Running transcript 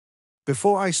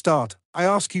Before I start, I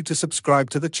ask you to subscribe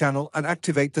to the channel and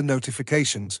activate the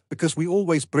notifications because we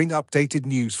always bring updated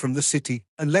news from the city,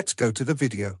 and let's go to the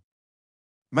video.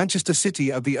 Manchester City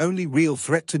are the only real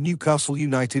threat to Newcastle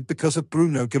United because of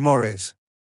Bruno Guimaraes.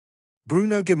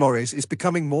 Bruno Guimaraes is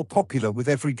becoming more popular with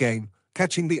every game,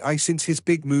 catching the eye since his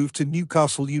big move to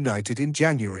Newcastle United in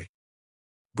January.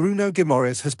 Bruno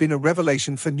Guimaraes has been a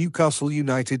revelation for Newcastle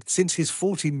United since his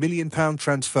 £40 million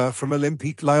transfer from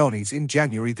Olympique Lyonnais in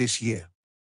January this year.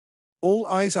 All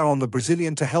eyes are on the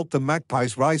Brazilian to help the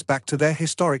Magpies rise back to their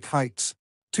historic heights.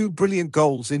 2 brilliant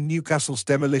goals in Newcastle's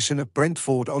demolition of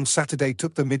Brentford on Saturday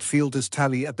took the midfielder's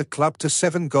tally at the club to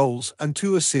 7 goals and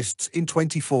 2 assists in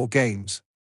 24 games.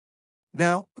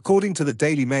 Now, according to the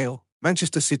Daily Mail,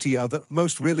 Manchester City are the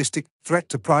most realistic threat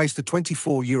to prise the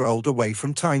 24-year-old away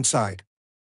from Tyneside.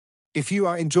 If you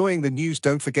are enjoying the news,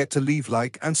 don't forget to leave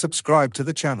like and subscribe to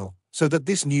the channel, so that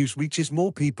this news reaches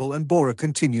more people and Bora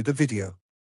continue the video.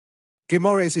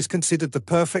 Guimaraes is considered the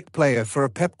perfect player for a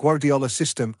Pep Guardiola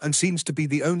system and seems to be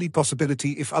the only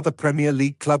possibility if other Premier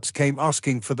League clubs came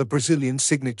asking for the Brazilian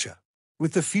signature.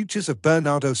 With the futures of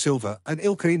Bernardo Silva and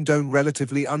Ilkay Gundogan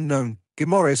relatively unknown,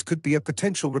 Guimaraes could be a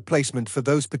potential replacement for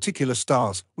those particular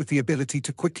stars, with the ability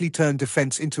to quickly turn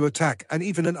defense into attack and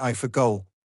even an eye for goal.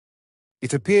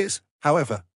 It appears,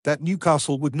 however, that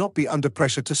Newcastle would not be under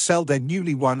pressure to sell their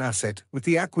newly won asset, with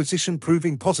the acquisition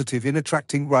proving positive in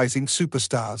attracting rising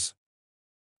superstars.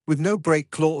 With no break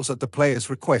clause at the player's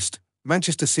request,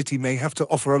 Manchester City may have to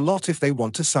offer a lot if they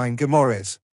want to sign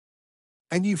Guimaraes.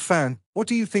 And you fan, what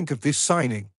do you think of this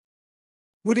signing?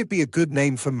 Would it be a good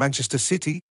name for Manchester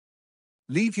City?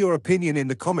 Leave your opinion in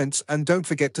the comments and don't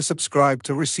forget to subscribe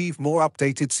to receive more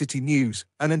updated City news,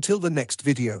 and until the next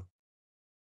video.